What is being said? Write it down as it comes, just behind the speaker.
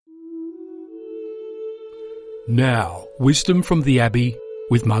Now, wisdom from the Abbey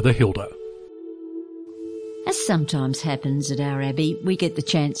with Mother Hilda. As sometimes happens at our Abbey, we get the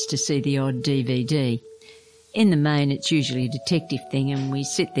chance to see the odd DVD. In the main, it's usually a detective thing, and we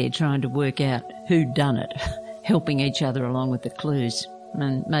sit there trying to work out who done it, helping each other along with the clues.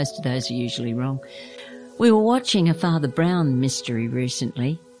 And most of those are usually wrong. We were watching a Father Brown mystery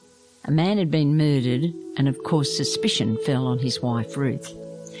recently. A man had been murdered, and of course suspicion fell on his wife Ruth.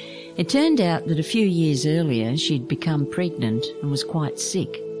 It turned out that a few years earlier she'd become pregnant and was quite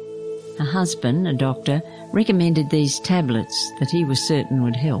sick. Her husband, a doctor, recommended these tablets that he was certain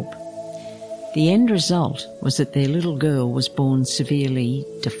would help. The end result was that their little girl was born severely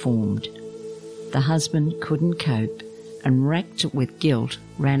deformed. The husband couldn't cope and, racked with guilt,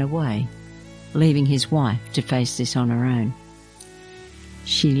 ran away, leaving his wife to face this on her own.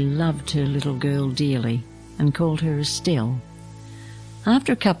 She loved her little girl dearly and called her Estelle.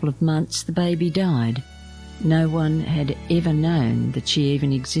 After a couple of months, the baby died. No one had ever known that she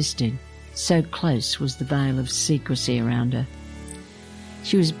even existed. So close was the veil of secrecy around her.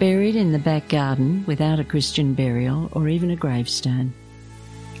 She was buried in the back garden without a Christian burial or even a gravestone.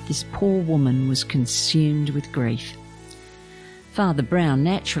 This poor woman was consumed with grief. Father Brown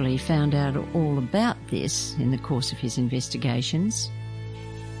naturally found out all about this in the course of his investigations.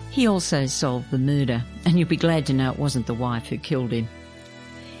 He also solved the murder, and you'll be glad to know it wasn't the wife who killed him.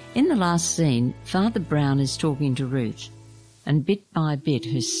 In the last scene, Father Brown is talking to Ruth, and bit by bit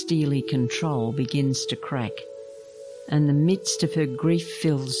her steely control begins to crack. In the midst of her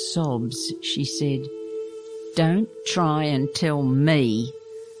grief-filled sobs, she said, "Don't try and tell me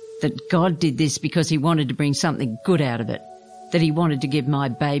that God did this because he wanted to bring something good out of it, that he wanted to give my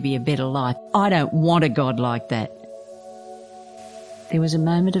baby a better life. I don't want a God like that." There was a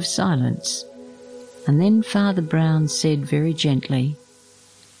moment of silence, and then Father Brown said very gently,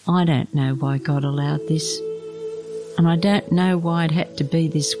 "I don't know why God allowed this, and I don't know why it had to be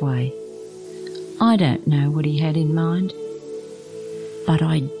this way. I don't know what he had in mind, but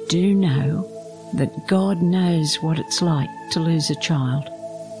I do know that God knows what it's like to lose a child.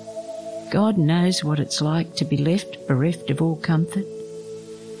 God knows what it's like to be left bereft of all comfort,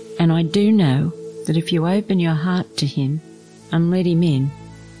 and I do know that if you open your heart to him and let him in,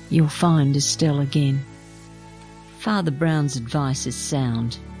 you'll find Estelle again." Father Brown's advice is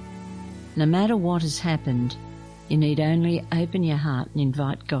sound. No matter what has happened, you need only open your heart and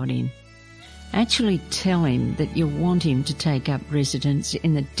invite God in. Actually tell him that you want him to take up residence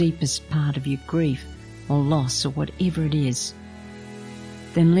in the deepest part of your grief or loss or whatever it is.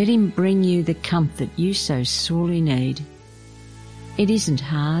 Then let him bring you the comfort you so sorely need. It isn't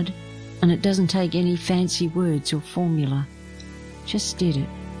hard, and it doesn't take any fancy words or formula. Just did it.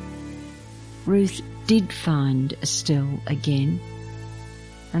 Ruth did find Estelle again.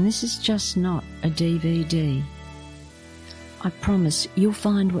 And this is just not a DVD. I promise you'll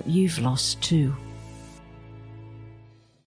find what you've lost too.